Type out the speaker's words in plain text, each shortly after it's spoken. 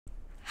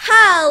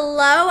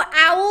Hello,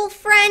 owl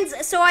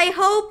friends. So I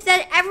hope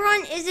that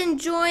everyone is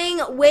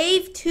enjoying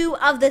Wave 2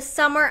 of the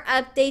summer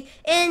update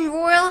in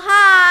Royale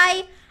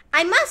High.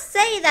 I must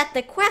say that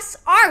the quests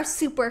are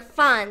super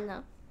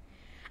fun.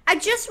 I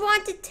just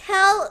want to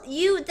tell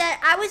you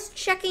that I was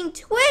checking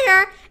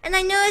Twitter and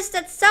I noticed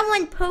that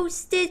someone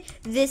posted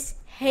this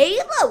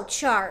Halo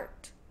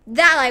chart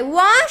that I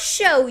want to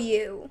show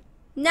you.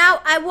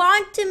 Now, I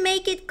want to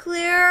make it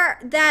clear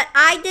that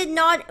I did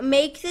not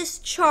make this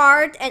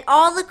chart and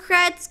all the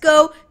credits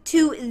go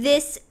to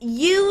this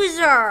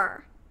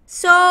user.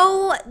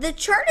 So, the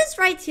chart is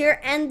right here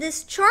and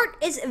this chart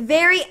is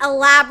very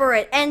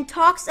elaborate and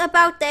talks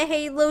about the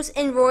Halos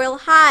in Royale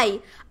High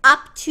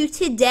up to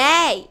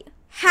today.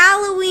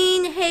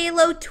 Halloween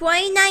Halo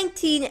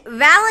 2019,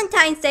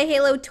 Valentine's Day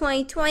Halo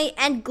 2020,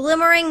 and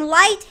Glimmering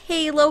Light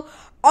Halo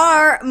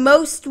are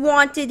most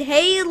wanted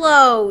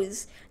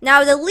Halos.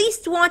 Now, the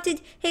least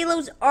wanted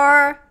Halos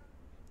are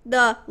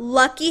the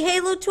Lucky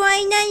Halo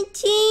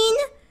 2019,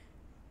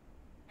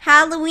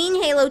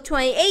 Halloween Halo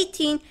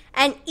 2018,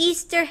 and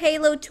Easter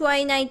Halo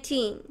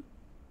 2019.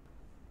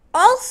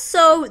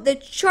 Also, the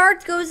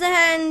chart goes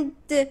ahead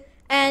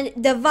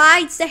and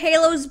divides the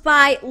Halos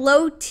by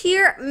low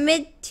tier,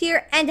 mid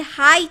tier, and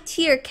high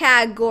tier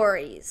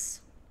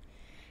categories.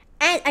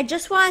 And I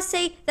just want to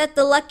say that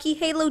the Lucky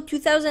Halo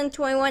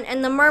 2021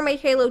 and the Mermaid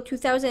Halo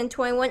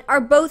 2021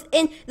 are both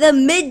in the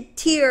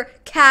mid-tier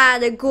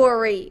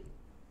category.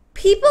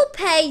 People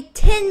pay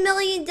 10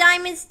 million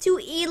diamonds to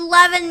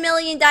 11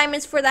 million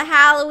diamonds for the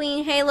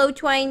Halloween Halo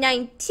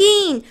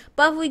 2019.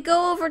 But if we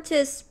go over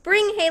to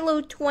Spring Halo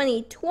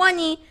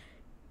 2020,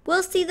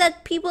 we'll see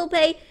that people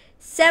pay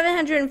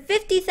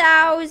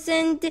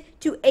 750,000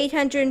 to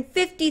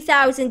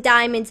 850,000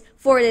 diamonds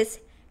for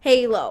this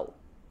Halo.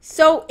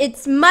 So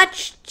it's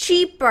much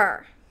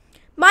cheaper.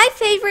 My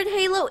favorite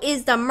Halo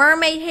is the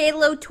Mermaid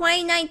Halo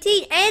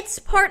 2019, and it's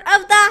part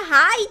of the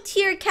high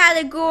tier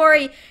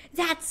category.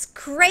 That's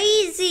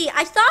crazy.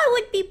 I thought it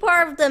would be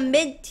part of the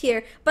mid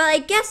tier, but I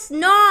guess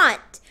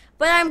not.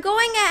 But I'm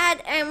going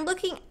ahead and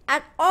looking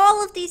at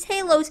all of these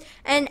Halos,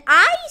 and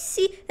I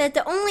see that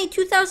the only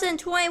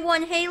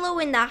 2021 Halo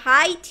in the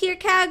high tier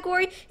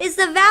category is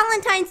the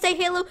Valentine's Day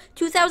Halo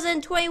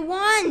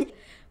 2021.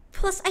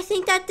 Plus, I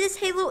think that this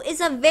Halo is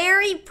a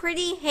very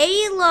pretty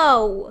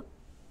Halo.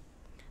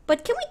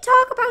 But can we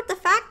talk about the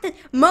fact that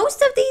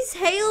most of these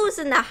Halos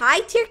in the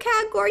high tier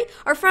category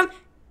are from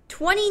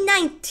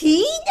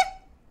 2019?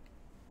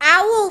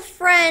 Owl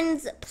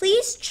friends,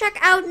 please check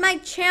out my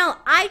channel.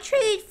 I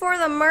traded for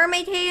the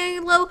Mermaid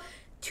Halo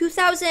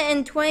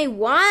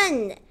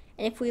 2021.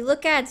 And if we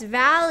look at its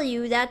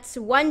value, that's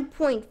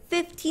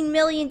 1.15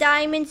 million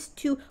diamonds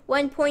to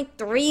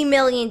 1.3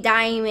 million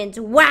diamonds.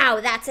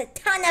 Wow, that's a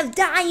ton of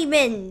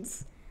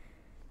diamonds.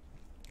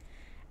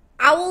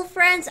 Owl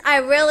friends, I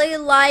really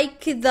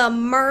like the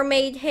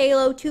Mermaid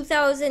Halo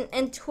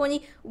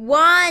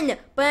 2021,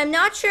 but I'm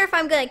not sure if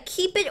I'm going to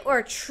keep it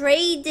or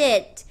trade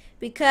it,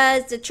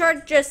 because the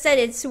chart just said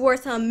it's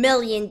worth 1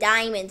 million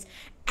diamonds,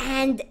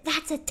 and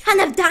that's a ton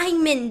of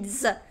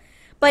diamonds.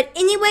 But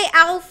anyway,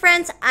 owl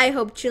friends, I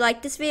hope you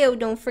liked this video.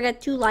 Don't forget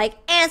to like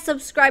and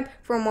subscribe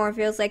for more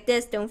videos like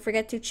this. Don't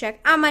forget to check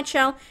out my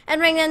channel and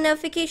ring that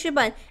notification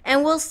button.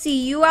 And we'll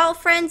see you, owl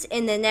friends,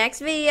 in the next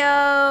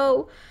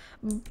video.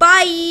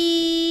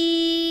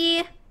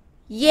 Bye!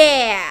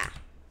 Yeah!